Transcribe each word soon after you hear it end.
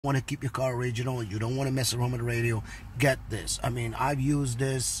Want to keep your car original, you don't want to mess around with the radio, get this. I mean, I've used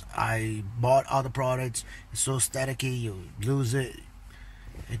this. I bought other products. It's so staticky, you lose it.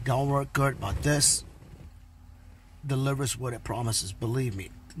 It don't work good, but this delivers what it promises. Believe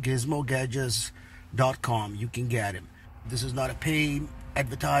me. GizmoGadgets.com, you can get him. This is not a paid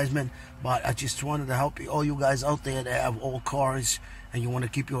advertisement, but I just wanted to help you, all you guys out there that have old cars and you want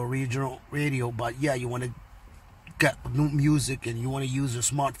to keep your original radio, but yeah, you want to get new music and you want to use your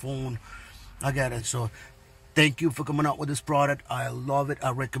smartphone. I get it. So thank you for coming out with this product. I love it. I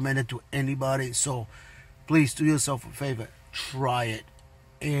recommend it to anybody. So please do yourself a favor, try it.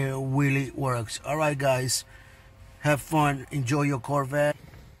 It really works. All right, guys, have fun, enjoy your Corvette.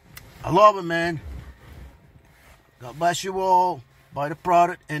 I love it, man. God bless you all. Buy the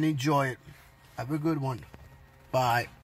product and enjoy it. Have a good one. Bye.